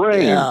sell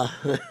trains. Yeah.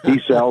 He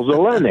sells a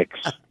Lennox.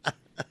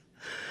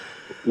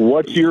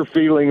 What's your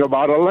feeling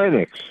about a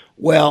Lennox?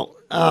 Well,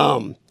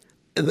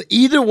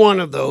 either one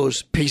of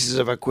those pieces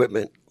of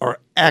equipment are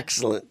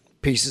excellent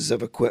pieces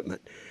of equipment.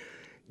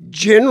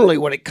 Generally,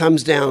 what it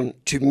comes down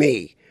to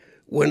me,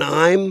 when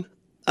I'm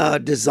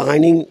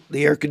designing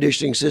the air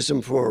conditioning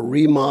system for a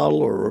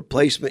remodel or a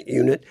replacement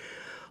unit,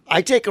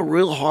 I take a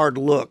real hard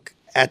look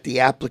at the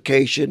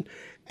application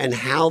and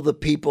how the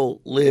people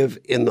live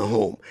in the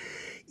home.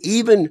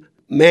 Even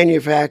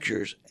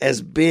manufacturers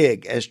as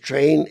big as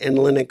Trane and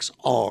Lennox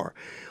are,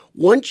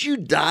 once you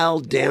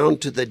dial down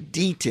to the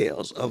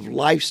details of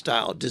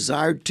lifestyle,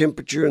 desired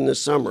temperature in the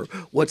summer,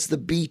 what's the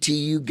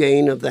BTU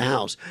gain of the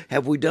house?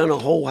 Have we done a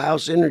whole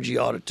house energy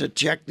audit to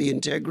check the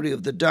integrity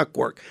of the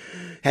ductwork?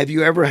 Have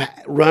you ever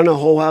run a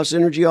whole house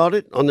energy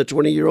audit on the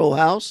 20-year-old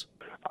house?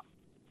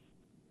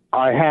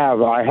 I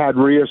have. I had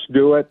Rias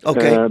do it,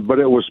 but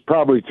it was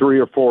probably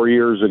 3 or 4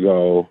 years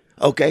ago.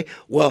 Okay.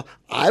 Well,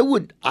 I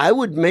would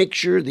make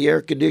sure the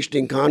air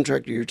conditioning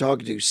contractor you're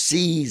talking to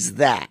sees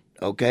that.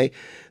 Okay.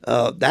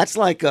 That's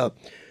like a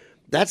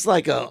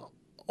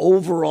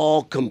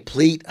overall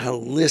complete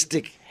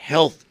holistic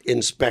health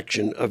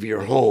inspection of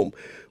your home.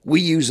 We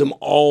use them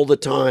all the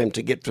time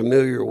to get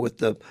familiar with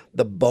the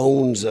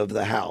bones of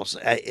the house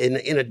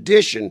in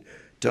addition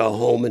to a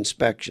home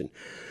inspection.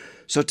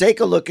 So take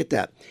a look at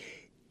that.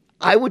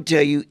 I would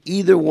tell you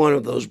either one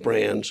of those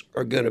brands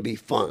are going to be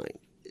fine.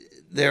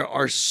 There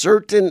are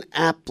certain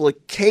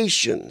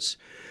applications.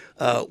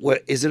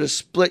 Is it a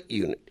split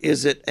unit?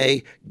 Is it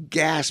a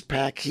gas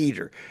pack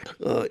heater?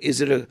 Is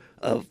it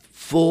a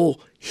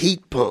full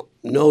heat pump,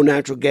 no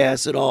natural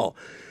gas at all?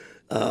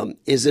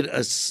 Is it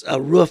a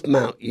roof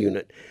mount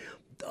unit?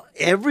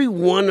 Every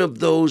one of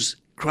those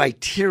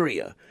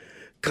criteria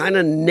kind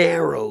of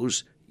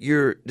narrows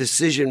your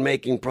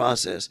decision-making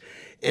process.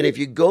 And if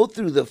you go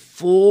through the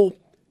full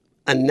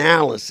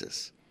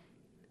analysis,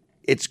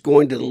 it's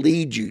going to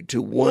lead you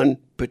to one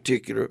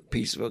particular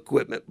piece of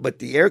equipment. But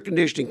the air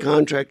conditioning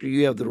contractor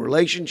you have the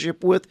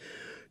relationship with,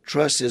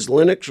 trust his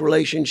Lennox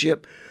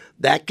relationship,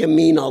 that can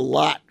mean a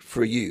lot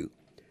for you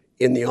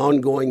in the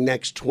ongoing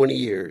next 20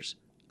 years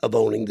of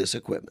owning this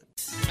equipment.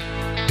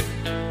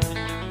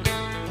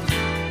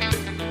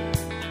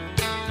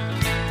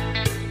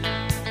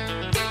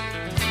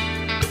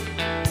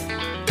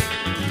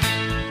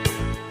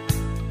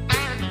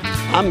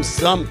 I'm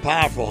some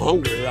powerful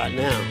hungry right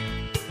now.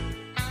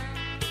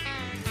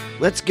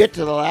 Let's get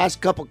to the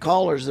last couple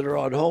callers that are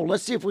on hold.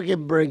 Let's see if we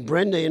can bring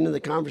Brenda into the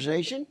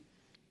conversation.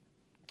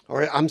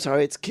 Or I'm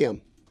sorry, it's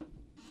Kim.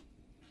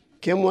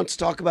 Kim wants to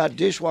talk about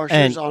dishwashers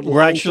And on we're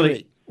line actually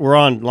 3. we're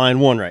on line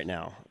 1 right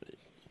now.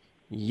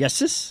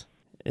 Yeses?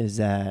 Is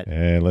that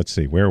Let's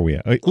see. Where are we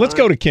at? Let's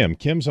go to Kim.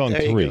 Kim's on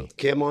There you 3. go.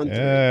 Kim on 3.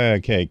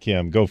 Okay,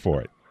 Kim, go for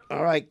it.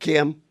 All right,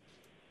 Kim.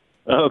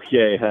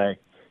 Okay, hi.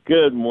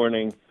 Good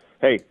morning.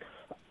 Hey,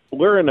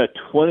 we're in a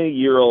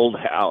 20-year-old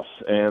house,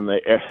 and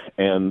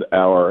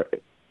our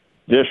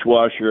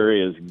dishwasher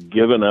is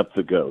giving up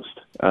the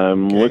ghost.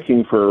 I'm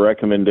looking for a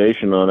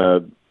recommendation on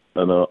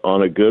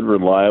a good,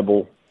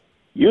 reliable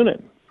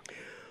unit.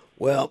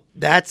 Well,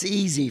 that's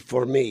easy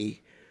for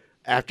me.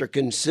 After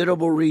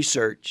considerable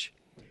research,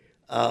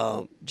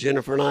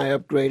 Jennifer and I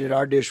upgraded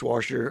our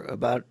dishwasher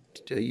about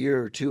a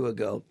year or two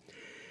ago,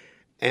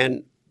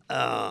 and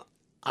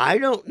I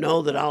don't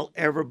know that I'll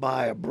ever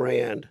buy a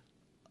brand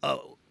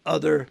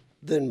other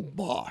than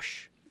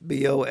Bosch,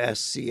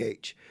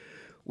 Bosch.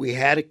 We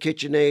had a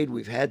KitchenAid.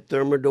 We've had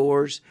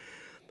Thermadors.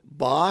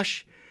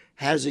 Bosch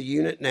has a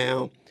unit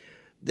now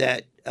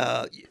that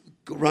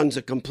runs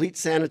a complete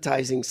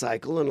sanitizing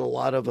cycle, and a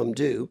lot of them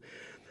do.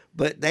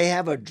 But they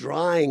have a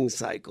drying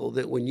cycle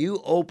that when you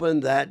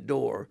open that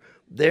door,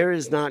 there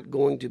is not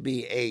going to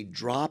be a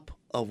drop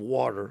of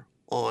water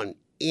on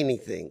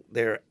anything.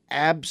 They're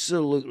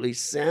absolutely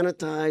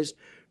sanitized,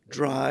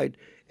 dried,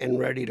 and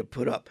ready to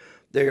put up.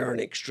 They are an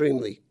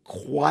extremely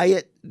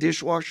quiet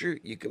dishwasher.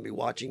 You can be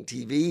watching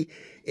TV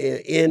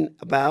in,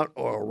 about,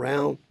 or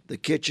around the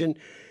kitchen.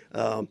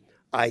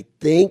 I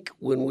think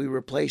when we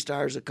replaced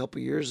ours a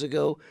couple years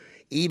ago,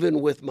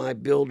 even with my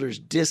builder's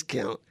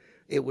discount,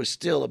 it was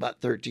still about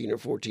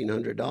 $1,300 or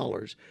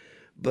 $1,400,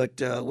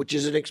 but which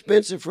isn't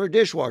expensive for a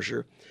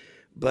dishwasher.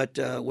 But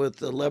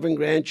with 11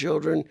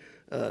 grandchildren,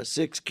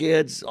 6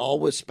 kids, all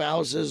with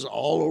spouses,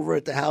 all over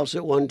at the house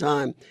at one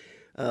time,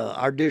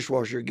 our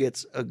dishwasher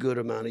gets a good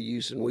amount of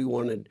use, and we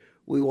wanted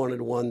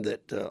one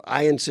that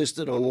I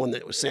insisted on one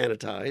that was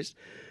sanitized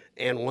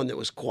and one that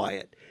was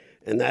quiet.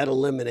 And that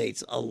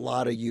eliminates a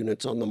lot of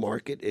units on the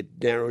market. It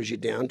narrows you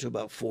down to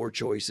about 4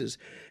 choices.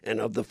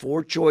 And of the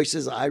 4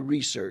 choices I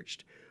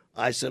researched,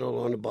 I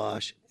settled on a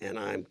Bosch, and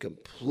I'm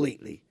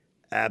completely,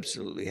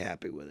 absolutely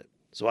happy with it.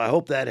 So I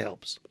hope that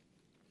helps.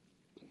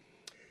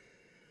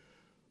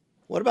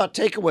 What about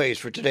takeaways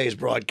for today's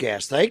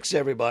broadcast? Thanks,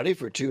 everybody,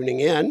 for tuning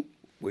in.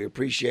 We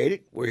appreciate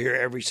it. We're here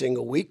every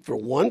single week for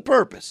one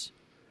purpose,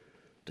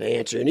 to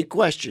answer any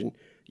question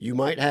you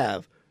might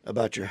have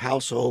about your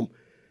house, home,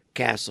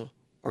 castle,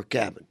 or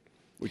cabin.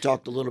 We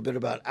talked a little bit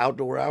about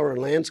outdoor hour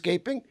and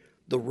landscaping.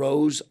 The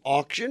rose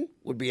auction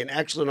would be an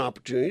excellent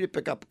opportunity to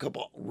pick up a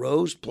couple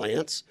rose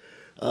plants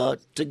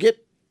to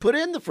get put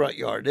in the front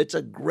yard. It's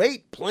a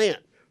great plant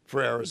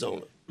for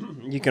Arizona.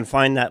 You can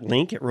find that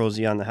link at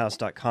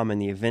rosieonthehouse.com in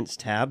the events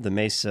tab. The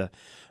Mesa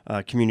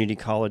Community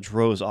College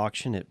Rose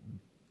Auction.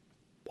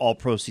 All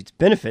proceeds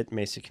benefit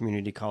Mesa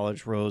Community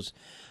College Rose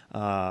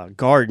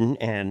Garden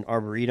and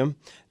Arboretum.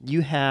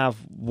 You have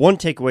one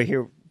takeaway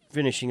here,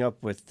 finishing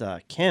up with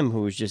Kim,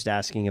 who was just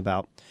asking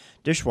about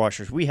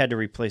dishwashers. We had to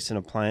replace an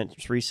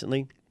appliance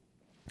recently.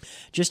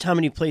 Just how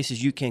many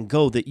places you can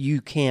go that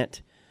you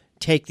can't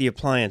take the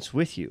appliance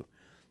with you.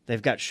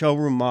 They've got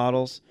showroom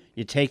models.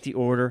 You take the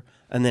order,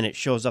 and then it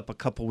shows up a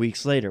couple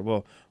weeks later.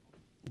 Well,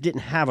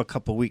 didn't have a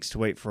couple weeks to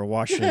wait for a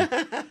washer,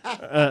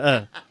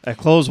 a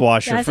clothes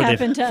washer for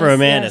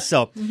Amanda. Yes.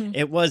 So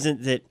it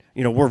wasn't that,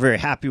 we're very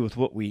happy with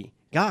what we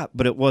got,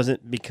 but it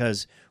wasn't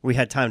because we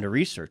had time to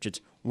research.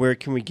 It's where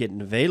can we get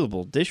an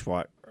available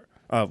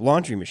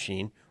laundry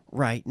machine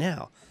right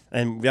now?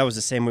 And that was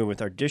the same way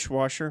with our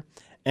dishwasher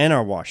and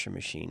our washing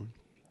machine.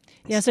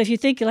 Yeah, so if you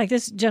think like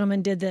this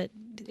gentleman did, that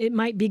it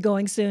might be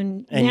going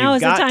soon, and now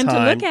is the time to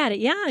look time at it.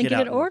 Yeah, and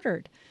get it out.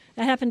 ordered.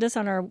 That happened to us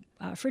on our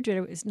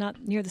refrigerator. It's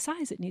not near the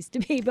size it needs to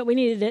be, but we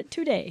needed it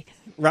today.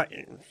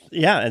 Right.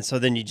 Yeah, and so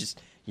then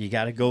you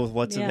got to go with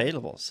what's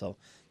available. So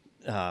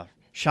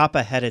shop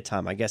ahead of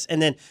time, I guess.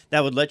 And then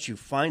that would let you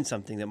find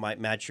something that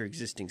might match your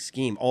existing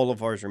scheme. All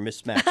of ours are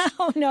mismatched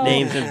Oh, no.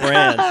 names and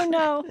brands. Oh,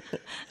 no.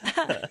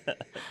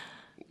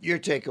 Your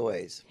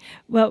takeaways.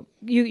 Well,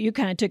 you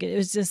kind of took it. It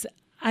was just,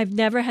 I've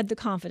never had the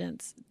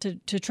confidence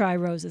to try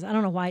roses. I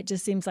don't know why. It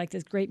just seems like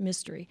this great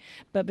mystery.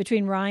 But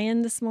between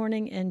Ryan this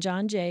morning and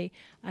John Jay,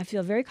 I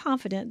feel very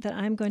confident that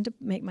I'm going to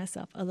make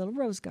myself a little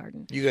rose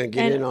garden. You going to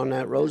get in on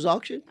that rose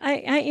auction? I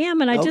am,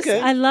 and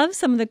I love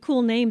some of the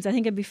cool names. I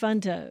think it'd be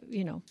fun to,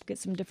 get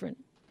some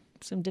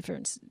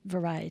different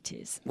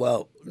varieties.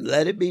 Well,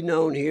 let it be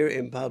known here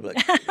in public.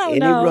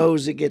 Any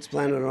rose that gets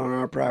planted on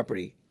our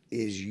property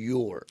is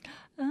yours.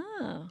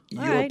 Oh,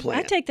 Your all right.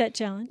 plant. I take that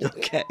challenge.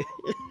 Okay.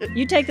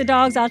 You take the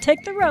dogs, I'll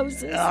take the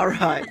roses. All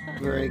right.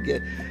 Very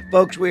good.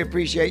 Folks, we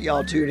appreciate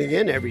y'all tuning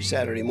in every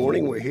Saturday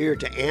morning. We're here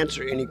to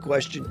answer any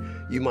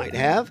question you might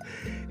have.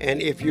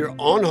 And if you're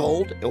on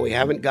hold and we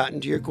haven't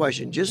gotten to your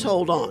question, just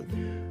hold on.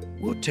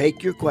 We'll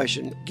take your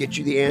question, get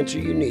you the answer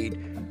you need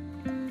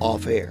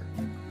off air.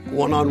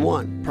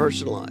 One-on-one,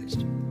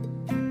 personalized.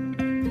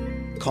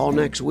 Call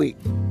next week.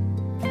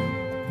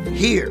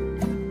 Here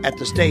at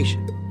the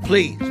station.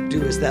 Please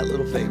do us that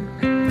little favor.